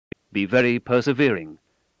Be very persevering.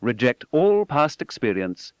 Reject all past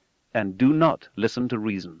experience, and do not listen to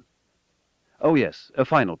reason. Oh yes, a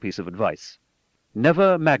final piece of advice.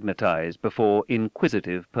 Never magnetize before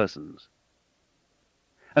inquisitive persons.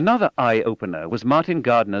 Another eye-opener was Martin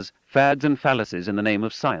Gardner's Fads and Fallacies in the Name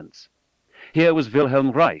of Science. Here was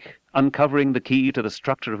Wilhelm Reich uncovering the key to the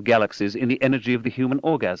structure of galaxies in the energy of the human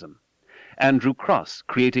orgasm. Andrew Cross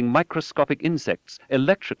creating microscopic insects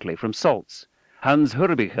electrically from salts. Hans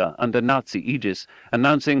Hurbiger under Nazi aegis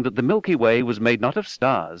announcing that the Milky Way was made not of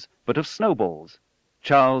stars, but of snowballs.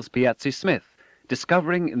 Charles Piazzi Smith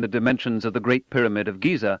discovering in the dimensions of the Great Pyramid of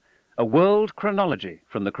Giza a world chronology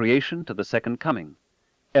from the creation to the Second Coming.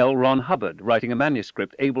 L. Ron Hubbard writing a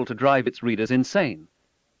manuscript able to drive its readers insane.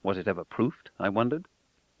 Was it ever proofed, I wondered?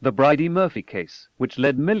 The Bridey-Murphy case, which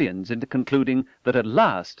led millions into concluding that at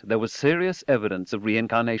last there was serious evidence of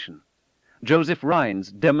reincarnation. Joseph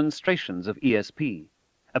Rhine's demonstrations of ESP,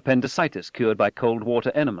 appendicitis cured by cold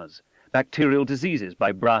water enemas, bacterial diseases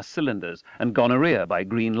by brass cylinders, and gonorrhea by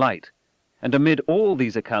green light. And amid all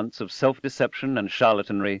these accounts of self-deception and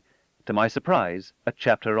charlatanry, to my surprise, a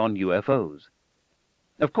chapter on UFOs.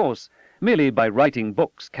 Of course, merely by writing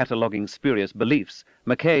books cataloguing spurious beliefs,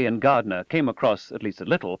 Mackay and Gardner came across, at least a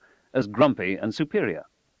little, as grumpy and superior.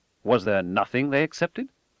 Was there nothing they accepted?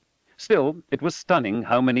 Still, it was stunning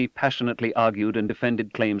how many passionately argued and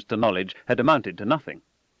defended claims to knowledge had amounted to nothing.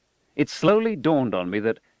 It slowly dawned on me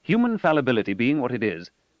that, human fallibility being what it is,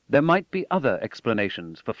 there might be other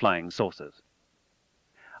explanations for flying saucers.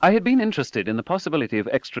 I had been interested in the possibility of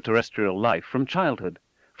extraterrestrial life from childhood,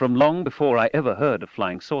 from long before I ever heard of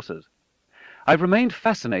flying saucers. I've remained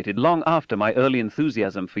fascinated long after my early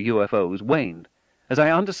enthusiasm for UFOs waned, as I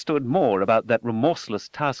understood more about that remorseless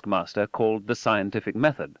taskmaster called the scientific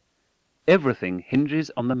method. Everything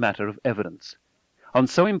hinges on the matter of evidence. On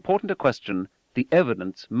so important a question, the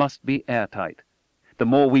evidence must be airtight. The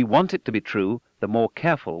more we want it to be true, the more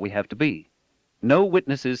careful we have to be. No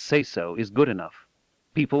witnesses say so is good enough.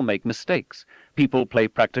 People make mistakes. People play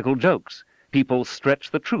practical jokes. People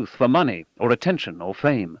stretch the truth for money or attention or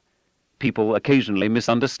fame. People occasionally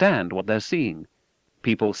misunderstand what they're seeing.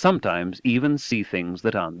 People sometimes even see things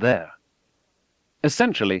that aren't there.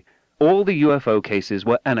 Essentially, all the UFO cases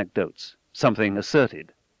were anecdotes, something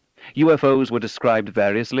asserted. UFOs were described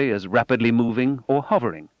variously as rapidly moving or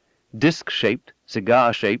hovering, disc-shaped,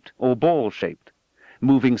 cigar-shaped, or ball-shaped,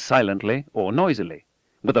 moving silently or noisily,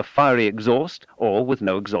 with a fiery exhaust or with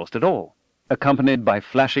no exhaust at all, accompanied by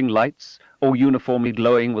flashing lights, or uniformly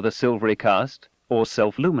glowing with a silvery cast, or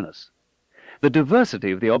self-luminous. The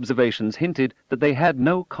diversity of the observations hinted that they had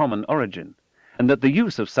no common origin, and that the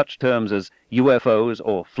use of such terms as UFOs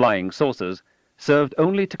or flying saucers served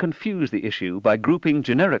only to confuse the issue by grouping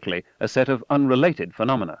generically a set of unrelated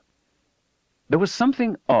phenomena. There was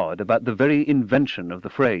something odd about the very invention of the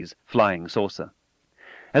phrase flying saucer.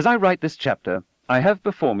 As I write this chapter, I have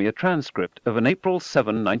before me a transcript of an April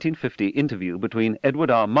 7, 1950 interview between Edward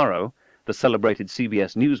R. Murrow, the celebrated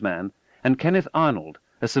CBS newsman, and Kenneth Arnold,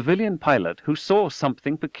 a civilian pilot who saw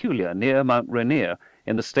something peculiar near Mount Rainier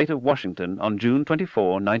in the state of Washington on June 24,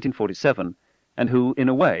 1947, and who, in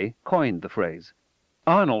a way, coined the phrase.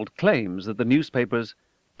 Arnold claims that the newspapers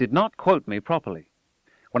did not quote me properly.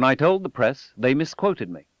 When I told the press, they misquoted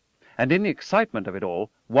me, and in the excitement of it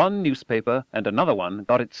all, one newspaper and another one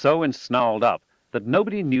got it so ensnarled up that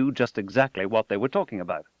nobody knew just exactly what they were talking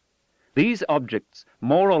about. These objects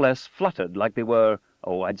more or less fluttered like they were,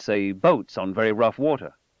 I'd say, boats on very rough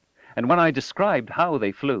water. And when I described how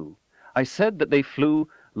they flew, I said that they flew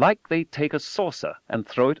like they take a saucer and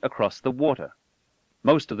throw it across the water.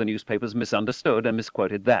 Most of the newspapers misunderstood and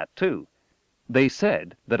misquoted that, too. They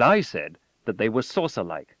said that they were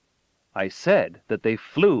saucer-like. I said that they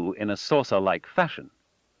flew in a saucer-like fashion.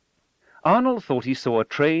 Arnold thought he saw a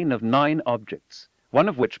train of 9 objects, one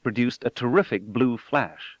of which produced a terrific blue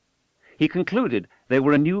flash. He concluded they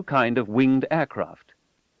were a new kind of winged aircraft.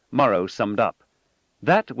 Murrow summed up.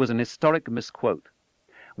 That was an historic misquote.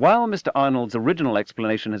 While Mr. Arnold's original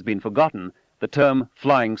explanation has been forgotten, the term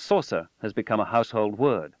flying saucer has become a household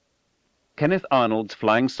word. Kenneth Arnold's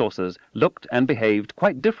flying saucers looked and behaved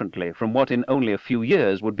quite differently from what in only a few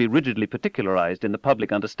years would be rigidly particularized in the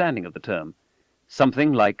public understanding of the term,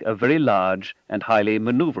 something like a very large and highly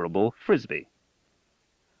maneuverable frisbee.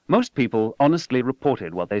 Most people honestly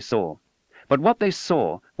reported what they saw, but what they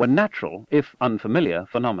saw were natural, if unfamiliar,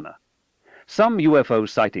 phenomena. Some UFO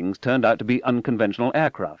sightings turned out to be unconventional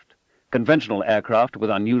aircraft, conventional aircraft with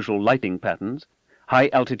unusual lighting patterns,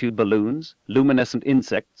 high-altitude balloons, luminescent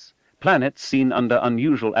insects, planets seen under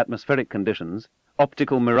unusual atmospheric conditions,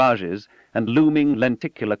 optical mirages, and looming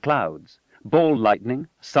lenticular clouds, ball lightning,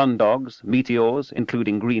 sundogs, meteors,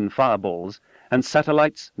 including green fireballs, and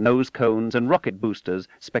satellites, nose cones, and rocket boosters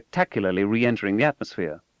spectacularly re-entering the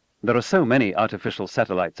atmosphere. There are so many artificial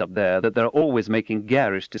satellites up there that they're always making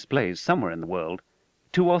garish displays somewhere in the world.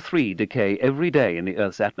 2 or 3 decay every day in the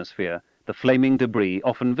Earth's atmosphere, the flaming debris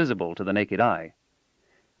often visible to the naked eye.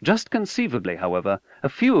 Just conceivably, however, a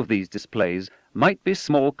few of these displays might be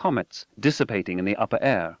small comets dissipating in the upper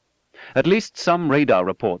air. At least some radar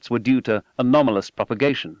reports were due to anomalous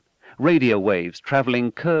propagation, radio waves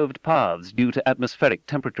traveling curved paths due to atmospheric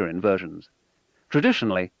temperature inversions.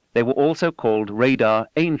 Traditionally, they were also called radar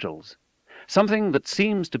angels, something that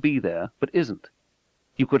seems to be there but isn't.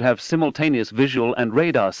 You could have simultaneous visual and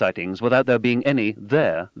radar sightings without there being any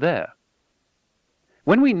there.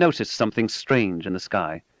 When we notice something strange in the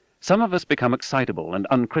sky, some of us become excitable and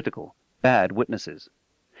uncritical, bad witnesses.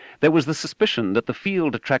 There was the suspicion that the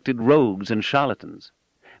field attracted rogues and charlatans.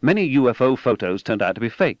 Many UFO photos turned out to be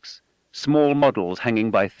fakes, small models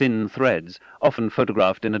hanging by thin threads, often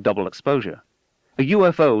photographed in a double exposure. A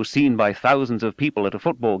UFO seen by thousands of people at a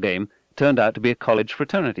football game turned out to be a college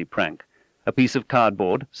fraternity prank. A piece of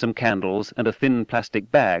cardboard, some candles, and a thin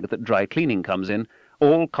plastic bag that dry cleaning comes in,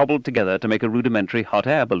 all cobbled together to make a rudimentary hot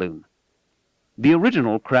air balloon. The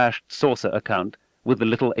original crashed saucer account, with the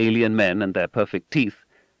little alien men and their perfect teeth,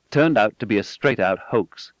 turned out to be a straight-out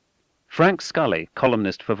hoax. Frank Scully,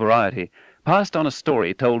 columnist for Variety, passed on a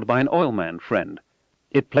story told by an oilman friend.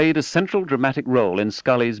 It played a central dramatic role in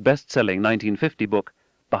Scully's best-selling 1950 book,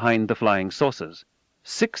 Behind the Flying Saucers.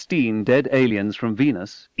 16 dead aliens from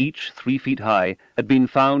Venus, each 3 feet high, had been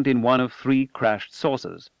found in one of 3 crashed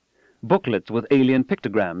saucers. Booklets with alien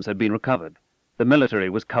pictograms had been recovered. The military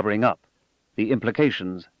was covering up. The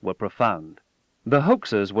implications were profound. The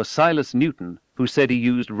hoaxers were Silas Newton, who said he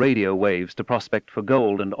used radio waves to prospect for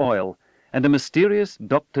gold and oil, and a mysterious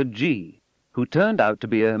Dr. G, who turned out to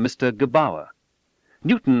be a Mr. Gebauer.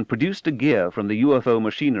 Newton produced a gear from the UFO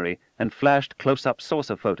machinery and flashed close-up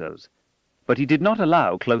saucer photos, but he did not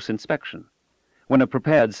allow close inspection. When a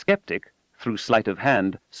prepared skeptic, through sleight of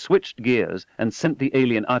hand, switched gears and sent the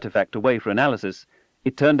alien artifact away for analysis,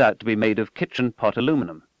 it turned out to be made of kitchen pot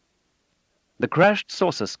aluminum. The crashed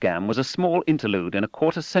saucer scam was a small interlude in a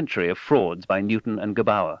quarter-century of frauds by Newton and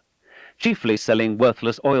Gebauer, chiefly selling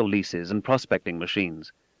worthless oil leases and prospecting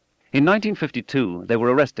machines. In 1952, they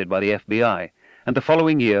were arrested by the FBI, and the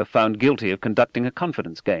following year found guilty of conducting a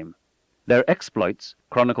confidence game. Their exploits,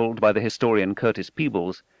 chronicled by the historian Curtis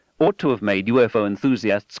Peebles, ought to have made UFO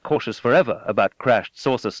enthusiasts cautious forever about crashed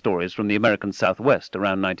saucer stories from the American Southwest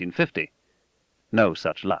around 1950. No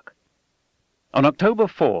such luck. On October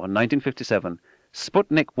 4, 1957,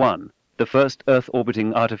 Sputnik 1, the first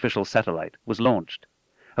Earth-orbiting artificial satellite, was launched.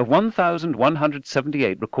 Of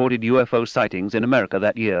 1,178 recorded UFO sightings in America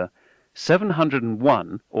that year,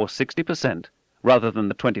 701, or 60%, rather than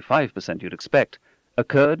the 25% you'd expect,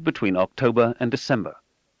 occurred between October and December.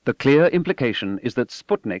 The clear implication is that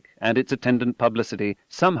Sputnik and its attendant publicity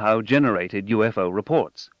somehow generated UFO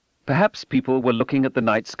reports. Perhaps people were looking at the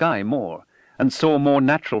night sky more, and saw more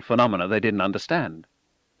natural phenomena they didn't understand.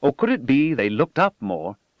 Or could it be they looked up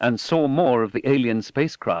more and saw more of the alien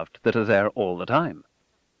spacecraft that are there all the time?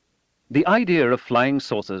 The idea of flying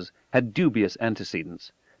saucers had dubious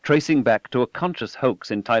antecedents, tracing back to a conscious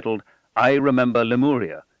hoax entitled I Remember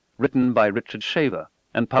Lemuria, written by Richard Shaver,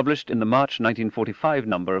 and published in the March 1945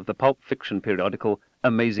 number of the pulp fiction periodical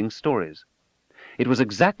Amazing Stories. It was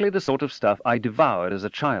exactly the sort of stuff I devoured as a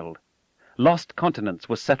child. Lost continents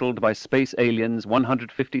were settled by space aliens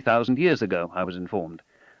 150,000 years ago, I was informed,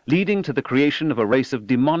 leading to the creation of a race of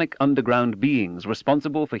demonic underground beings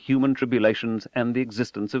responsible for human tribulations and the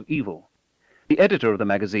existence of evil. The editor of the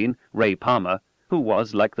magazine, Ray Palmer, who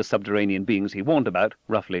was, like the subterranean beings he warned about,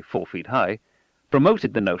 roughly 4 feet high,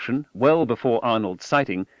 promoted the notion, well before Arnold's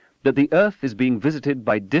sighting, that the Earth is being visited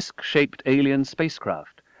by disc-shaped alien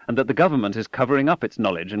spacecraft, and that the government is covering up its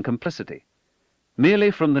knowledge and complicity.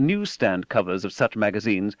 Merely from the newsstand covers of such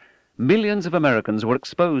magazines, millions of Americans were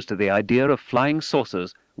exposed to the idea of flying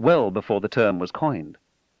saucers well before the term was coined.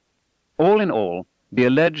 All in all, the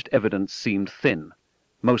alleged evidence seemed thin,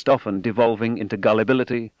 most often devolving into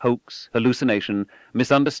gullibility, hoax, hallucination,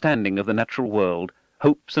 misunderstanding of the natural world,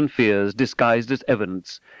 hopes and fears disguised as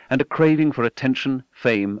evidence, and a craving for attention,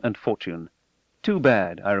 fame, and fortune. Too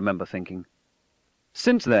bad, I remember thinking.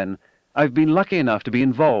 Since then, I've been lucky enough to be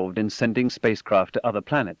involved in sending spacecraft to other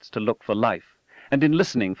planets to look for life, and in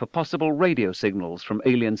listening for possible radio signals from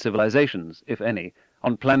alien civilizations, if any,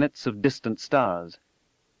 on planets of distant stars.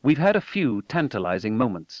 We've had a few tantalizing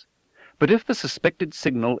moments. But if the suspected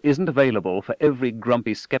signal isn't available for every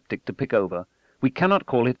grumpy skeptic to pick over, we cannot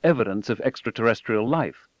call it evidence of extraterrestrial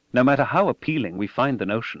life, no matter how appealing we find the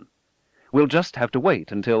notion. We'll just have to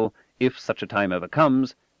wait until, if such a time ever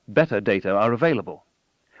comes, better data are available.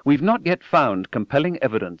 We've not yet found compelling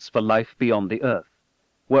evidence for life beyond the Earth.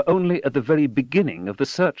 We're only at the very beginning of the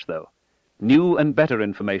search, though. New and better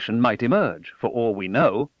information might emerge, for all we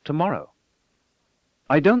know, tomorrow.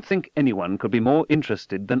 I don't think anyone could be more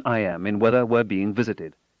interested than I am in whether we're being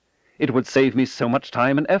visited. It would save me so much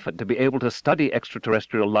time and effort to be able to study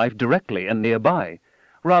extraterrestrial life directly and nearby,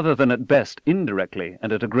 rather than at best indirectly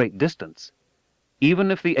and at a great distance. Even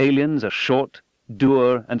if the aliens are short,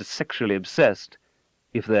 dour, and sexually obsessed,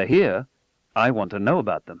 if they're here, I want to know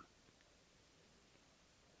about them.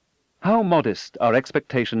 How modest our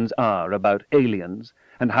expectations are about aliens,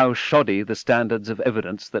 and how shoddy the standards of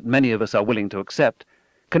evidence that many of us are willing to accept,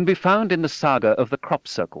 can be found in the saga of the crop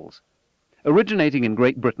circles. Originating in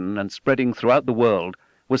Great Britain and spreading throughout the world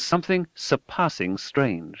was something surpassing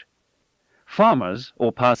strange. Farmers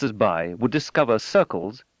or passers-by would discover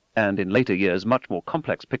circles, and in later years much more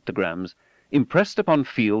complex pictograms, impressed upon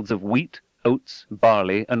fields of wheat, oats,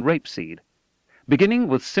 barley, and rapeseed. Beginning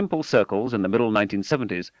with simple circles in the middle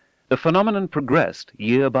 1970s, the phenomenon progressed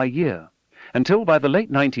year by year, until by the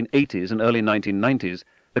late 1980s and early 1990s,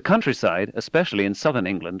 the countryside, especially in southern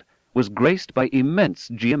England, was graced by immense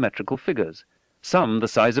geometrical figures, some the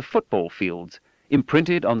size of football fields,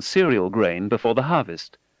 imprinted on cereal grain before the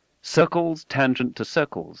harvest, circles tangent to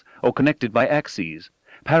circles, or connected by axes,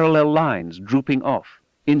 parallel lines drooping off,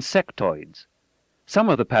 insectoids. Some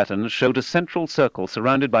of the patterns showed a central circle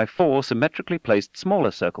surrounded by 4 symmetrically placed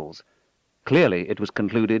smaller circles. Clearly, it was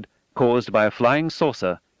concluded, caused by a flying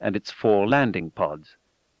saucer and its 4 landing pods.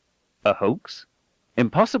 A hoax?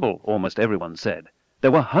 Impossible, almost everyone said.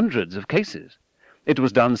 There were hundreds of cases. It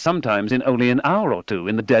was done sometimes in only an hour or two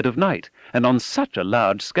in the dead of night, and on such a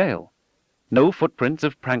large scale. No footprints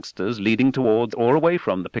of pranksters leading towards or away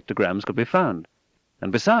from the pictograms could be found.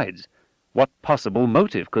 And besides, what possible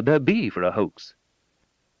motive could there be for a hoax?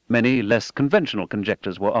 Many less conventional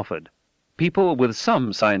conjectures were offered. People with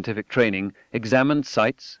some scientific training examined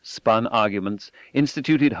sites, spun arguments,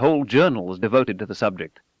 instituted whole journals devoted to the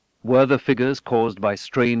subject. Were the figures caused by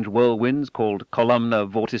strange whirlwinds called columnar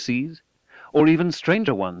vortices, or even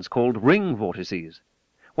stranger ones called ring vortices?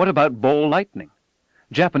 What about ball lightning?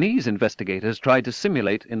 Japanese investigators tried to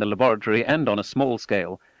simulate in the laboratory and on a small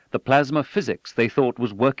scale the plasma physics they thought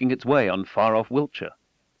was working its way on far-off Wiltshire.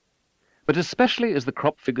 But especially as the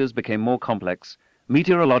crop figures became more complex,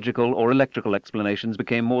 meteorological or electrical explanations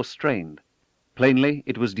became more strained. Plainly,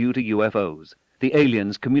 it was due to UFOs, the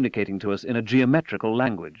aliens communicating to us in a geometrical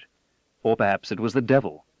language. Or perhaps it was the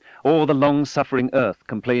devil, or the long-suffering Earth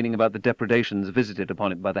complaining about the depredations visited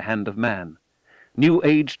upon it by the hand of man. New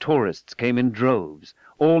Age tourists came in droves.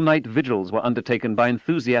 All-night vigils were undertaken by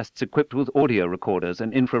enthusiasts equipped with audio recorders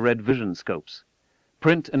and infrared vision scopes.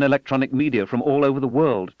 Print and electronic media from all over the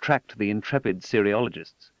world tracked the intrepid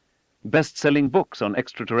Siriologists. Best-selling books on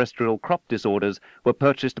extraterrestrial crop disorders were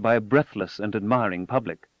purchased by a breathless and admiring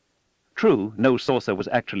public. True, no saucer was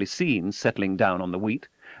actually seen settling down on the wheat,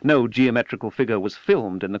 no geometrical figure was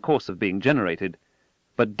filmed in the course of being generated,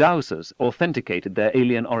 but dowsers authenticated their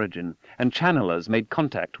alien origin, and channelers made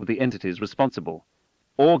contact with the entities responsible.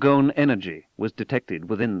 Orgone energy was detected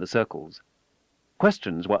within the circles.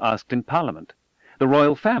 Questions were asked in Parliament. The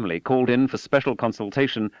royal family called in for special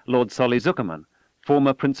consultation Lord Solly Zuckerman,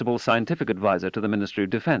 former principal scientific advisor to the Ministry of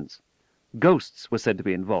Defence. Ghosts were said to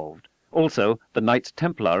be involved, also the Knights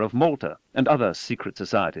Templar of Malta and other secret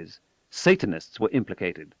societies. Satanists were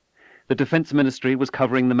implicated. The Defence Ministry was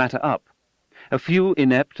covering the matter up. A few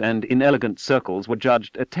inept and inelegant circles were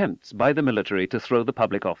judged attempts by the military to throw the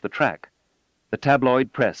public off the track. The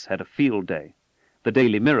tabloid press had a field day. The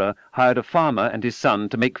Daily Mirror hired a farmer and his son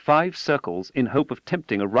to make 5 circles in hope of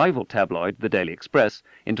tempting a rival tabloid, the Daily Express,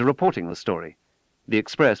 into reporting the story. The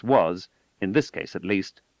Express was, in this case at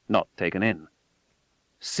least, not taken in.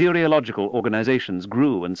 Seriological organizations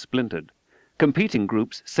grew and splintered. Competing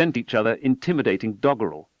groups sent each other intimidating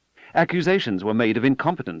doggerel. Accusations were made of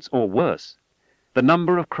incompetence, or worse. The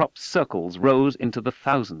number of crop circles rose into the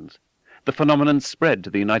thousands. The phenomenon spread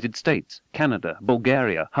to the United States, Canada,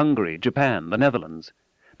 Bulgaria, Hungary, Japan, the Netherlands.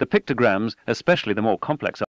 The pictograms, especially the more complex